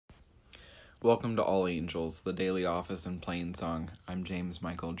Welcome to All Angels, the daily office and plain song. I'm James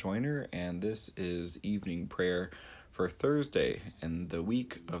Michael Joyner, and this is evening prayer for Thursday in the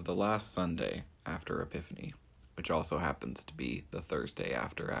week of the last Sunday after Epiphany, which also happens to be the Thursday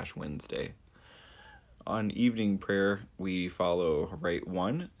after Ash Wednesday. On evening prayer, we follow Rite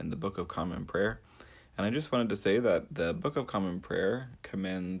 1 in the Book of Common Prayer, and I just wanted to say that the Book of Common Prayer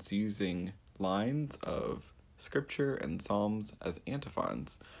commends using lines of scripture and psalms as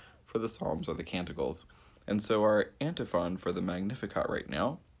antiphons for the psalms or the canticles. And so our antiphon for the Magnificat right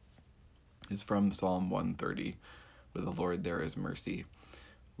now is from Psalm 130. With the Lord there is mercy.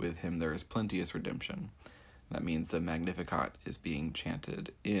 With him there is plenteous redemption. That means the Magnificat is being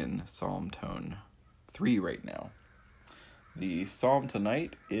chanted in Psalm tone 3 right now. The psalm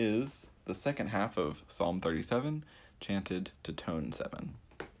tonight is the second half of Psalm 37, chanted to tone 7.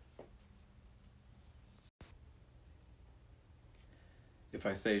 If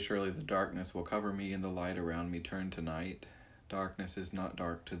I say, surely the darkness will cover me and the light around me turn to night, darkness is not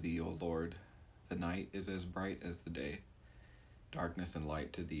dark to thee, O Lord. The night is as bright as the day. Darkness and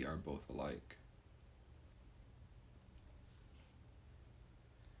light to thee are both alike.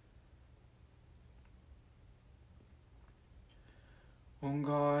 O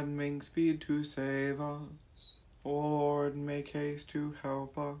God, make speed to save us. O Lord, make haste to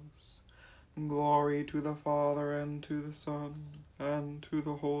help us. Glory to the Father, and to the Son, and to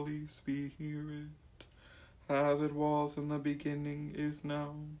the Holy Spirit, as it was in the beginning, is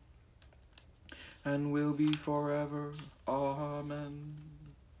now, and will be forever. Amen.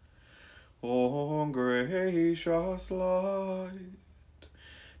 O gracious light,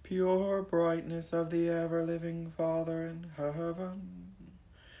 pure brightness of the ever-living Father in heaven,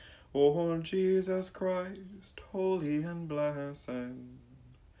 O Jesus Christ, holy and blessed,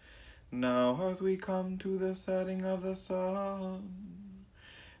 now as we come to the setting of the sun,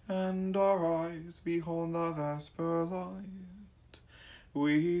 and our eyes behold the vesper light,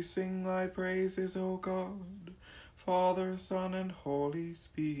 we sing thy praises, O God, Father, Son, and Holy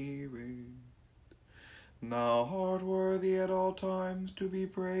Spirit. Thou art worthy at all times to be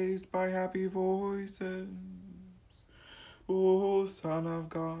praised by happy voices, O Son of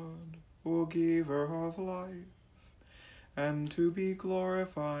God, O Giver of life, and to be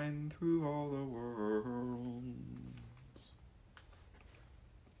glorified through all the worlds.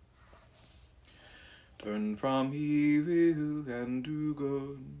 Turn from evil and do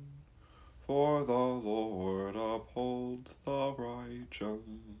good, for the Lord upholds the righteous.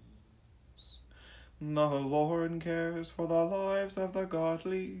 The Lord cares for the lives of the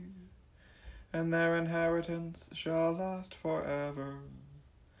godly, and their inheritance shall last forever.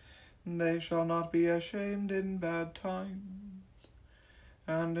 They shall not be ashamed in bad times,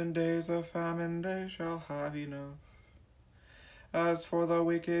 and in days of famine they shall have enough. As for the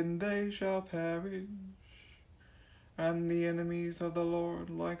wicked, they shall perish, and the enemies of the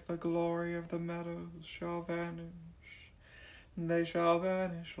Lord, like the glory of the meadows, shall vanish. They shall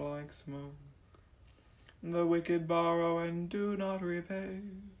vanish like smoke. The wicked borrow and do not repay,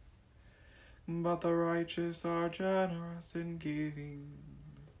 but the righteous are generous in giving.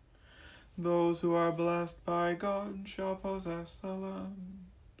 Those who are blessed by God shall possess the land,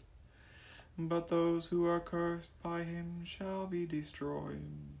 but those who are cursed by him shall be destroyed.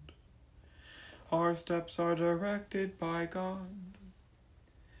 Our steps are directed by God.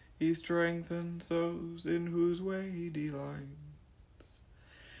 He strengthens those in whose way he delights.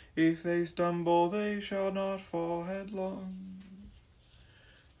 If they stumble, they shall not fall headlong,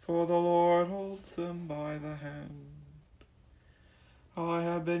 for the Lord holds them by the hand. I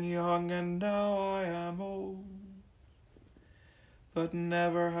have been young, and now I am old, but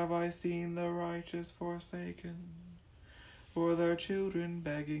never have I seen the righteous forsaken, or their children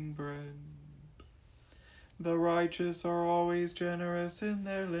begging bread. The righteous are always generous in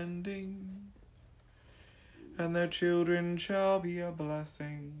their lending, and their children shall be a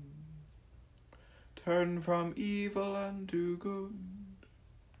blessing. Turn from evil and do good,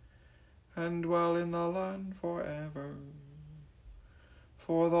 and dwell in the land forever.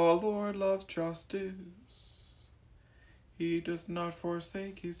 For the Lord loves justice. He does not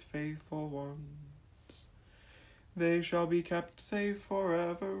forsake his faithful ones. They shall be kept safe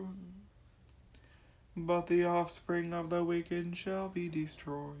forever, but the offspring of the wicked shall be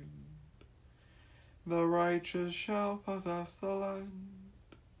destroyed. The righteous shall possess the land,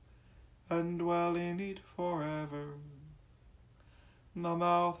 and dwell in it forever. The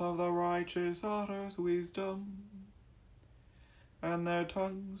mouth of the righteous utters wisdom, and their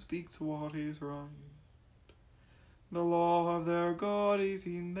tongue speaks what is right. The law of their God is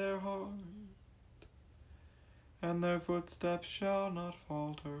in their heart, and their footsteps shall not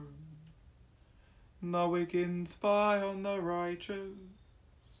falter. The wicked spy on the righteous,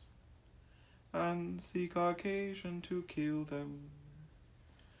 and seek occasion to kill them.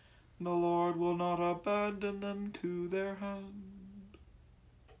 The Lord will not abandon them to their hand,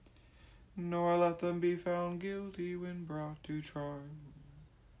 nor let them be found guilty when brought to trial.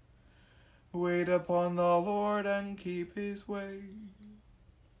 Wait upon the Lord and keep his way.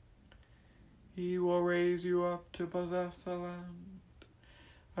 He will raise you up to possess the land,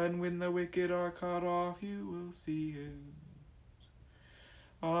 and when the wicked are cut off, you will see it.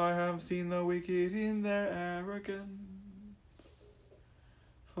 I have seen the wicked in their arrogance,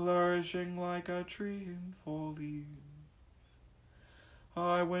 flourishing like a tree in full leaf.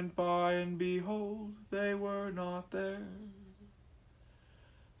 I went by, and behold, they were not there.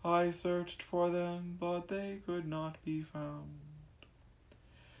 I searched for them, but they could not be found.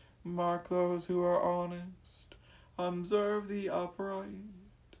 Mark those who are honest, observe the upright,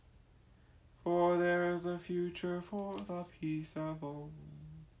 for there is a future for the peaceable.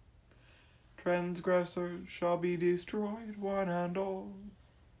 Transgressors shall be destroyed, one and all.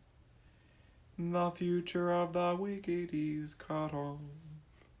 The future of the wicked is cut off,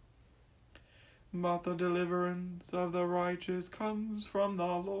 but the deliverance of the righteous comes from the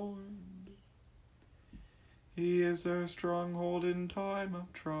Lord. He is their stronghold in time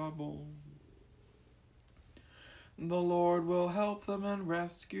of trouble. The Lord will help them and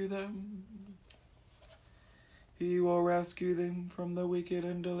rescue them. He will rescue them from the wicked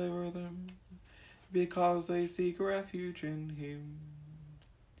and deliver them, because they seek refuge in him.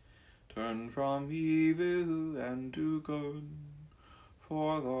 Turn from evil and do good,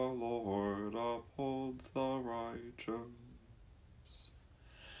 for the Lord upholds the righteous.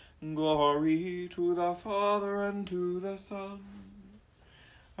 Glory to the Father, and to the Son,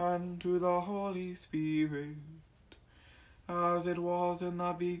 and to the Holy Spirit, as it was in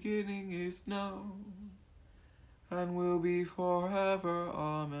the beginning, is now, and will be forever.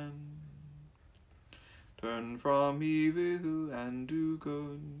 Amen. Turn from evil and do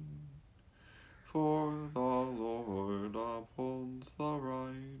good, for the Lord upholds the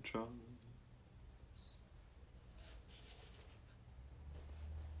righteous.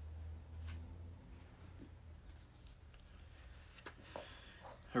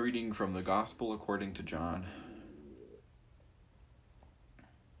 A reading from the Gospel according to John.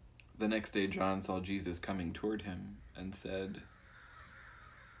 The next day John saw Jesus coming toward him and said,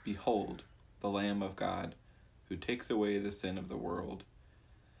 "Behold, the Lamb of God, who takes away the sin of the world.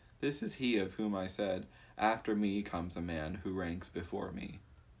 This is he of whom I said, after me comes a man who ranks before me,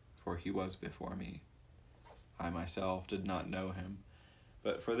 for he was before me. I myself did not know him,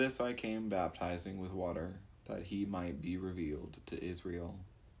 but for this I came baptizing with water, that he might be revealed to Israel."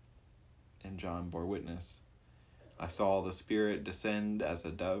 And John bore witness. I saw the Spirit descend as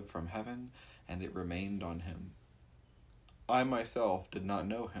a dove from heaven, and it remained on him. I myself did not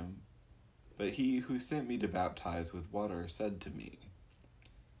know him, but he who sent me to baptize with water said to me,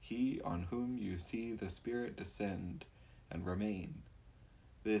 "He on whom you see the Spirit descend and remain,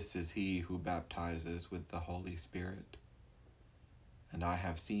 this is he who baptizes with the Holy Spirit." And I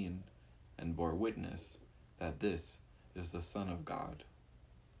have seen and bore witness that this is the Son of God.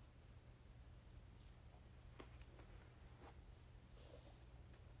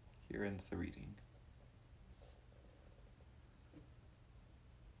 Here ends the reading.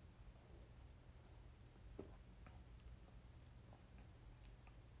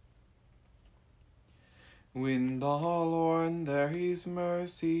 With the Lord there is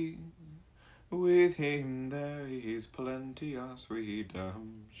mercy, with him there is plenteous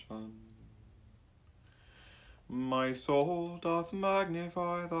redemption. My soul doth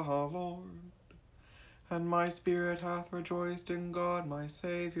magnify the Lord, and my spirit hath rejoiced in God my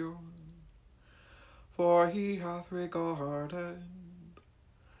Saviour, for he hath regarded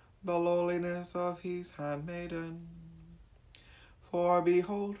the lowliness of his handmaiden. For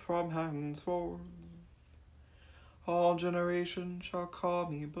behold, from henceforth all generations shall call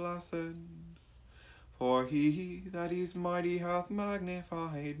me blessed, for he that is mighty hath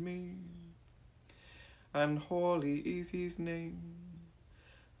magnified me, and holy is his name,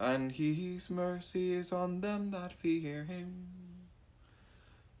 and his mercy is on them that fear him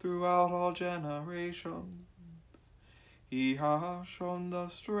throughout all generations. He hath shown the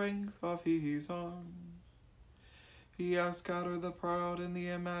strength of his arm. He hath scattered the proud in the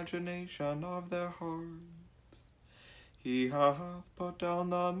imagination of their hearts. He hath put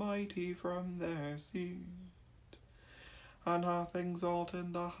down the mighty from their seat, and hath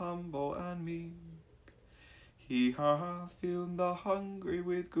exalted the humble and meek. He hath filled the hungry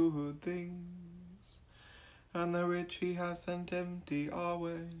with good things, and the rich he hath sent empty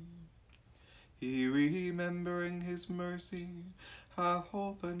away. He, remembering his mercy, hath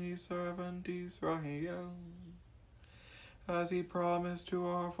holpen his servant Israel, as he promised to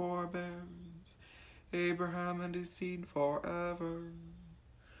our forebears, Abraham and his seed forever.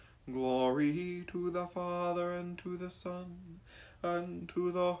 Glory to the Father, and to the Son, and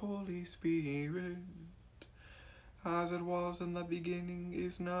to the Holy Spirit, as it was in the beginning,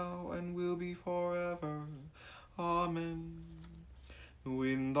 is now, and will be forever. Amen.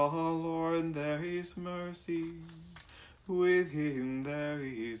 In the Lord there is mercy, with him there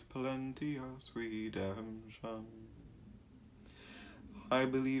is plenteous redemption. I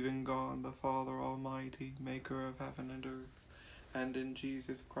believe in God, the Father Almighty, maker of heaven and earth, and in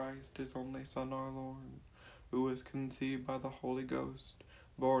Jesus Christ, his only Son, our Lord, who was conceived by the Holy Ghost,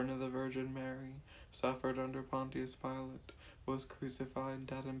 born of the Virgin Mary, suffered under Pontius Pilate, was crucified,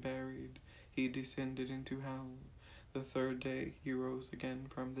 dead, and buried. He descended into hell. The third day he rose again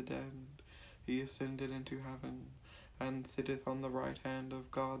from the dead. He ascended into heaven, and sitteth on the right hand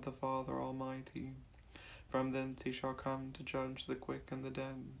of God the Father Almighty. From thence he shall come to judge the quick and the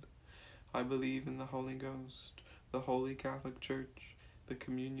dead. I believe in the Holy Ghost, the Holy Catholic Church, the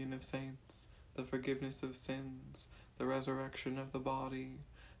communion of saints, the forgiveness of sins, the resurrection of the body,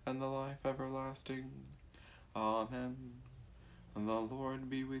 and the life everlasting. Amen. And the Lord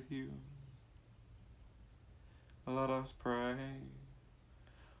be with you. Let us pray.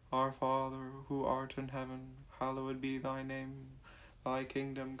 Our Father, who art in heaven, hallowed be thy name. Thy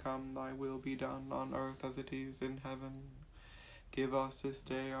kingdom come, thy will be done, on earth as it is in heaven. Give us this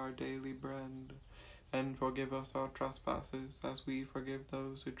day our daily bread, and forgive us our trespasses, as we forgive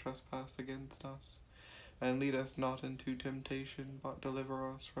those who trespass against us. And lead us not into temptation, but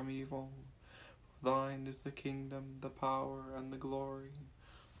deliver us from evil. For thine is the kingdom, the power, and the glory,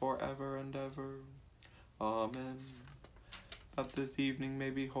 forever and ever. Amen. That this evening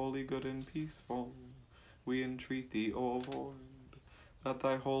may be holy, good, and peaceful, we entreat thee, O Lord, that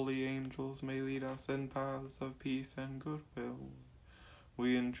thy holy angels may lead us in paths of peace and goodwill.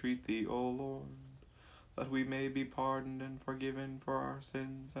 We entreat thee, O Lord, that we may be pardoned and forgiven for our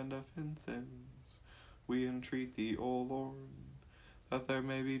sins and offenses. We entreat thee, O Lord, that there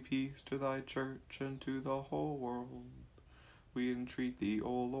may be peace to thy church and to the whole world. We entreat thee,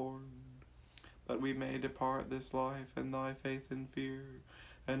 O Lord, that we may depart this life in thy faith and fear,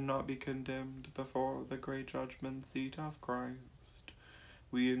 and not be condemned before the great judgment seat of Christ.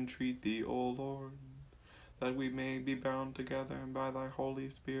 We entreat thee, O Lord, that we may be bound together by thy Holy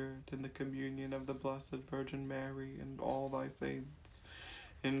Spirit in the communion of the Blessed Virgin Mary and all thy saints,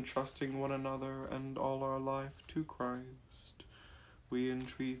 entrusting one another and all our life to Christ. We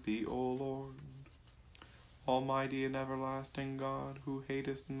entreat thee, O Lord. Almighty and everlasting God, who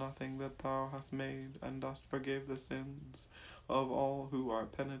hatest nothing that thou hast made, and dost forgive the sins of all who are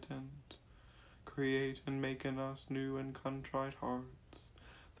penitent, create and make in us new and contrite hearts,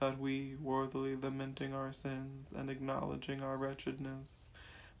 that we, worthily lamenting our sins and acknowledging our wretchedness,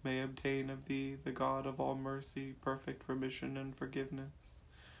 may obtain of thee, the God of all mercy, perfect remission and forgiveness,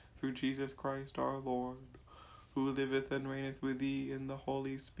 through Jesus Christ our Lord, who liveth and reigneth with thee in the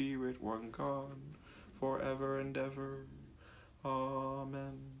Holy Spirit, one God, forever and ever.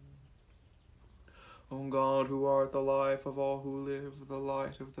 Amen. O God, who art the life of all who live, the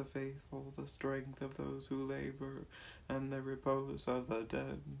light of the faithful, the strength of those who labor, and the repose of the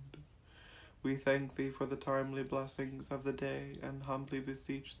dead, we thank thee for the timely blessings of the day, and humbly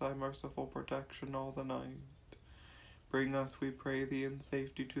beseech thy merciful protection all the night. Bring us, we pray thee, in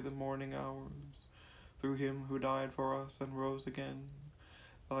safety to the morning hours, through him who died for us and rose again,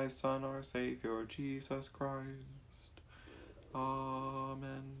 thy Son, our Saviour, Jesus Christ.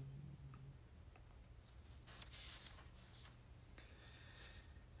 Amen.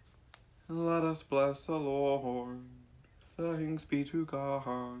 Let us bless the Lord. Thanks be to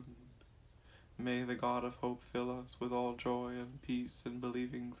God. May the God of hope fill us with all joy and peace in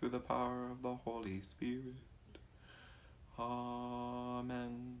believing through the power of the Holy Spirit.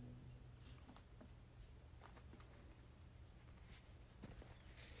 Amen.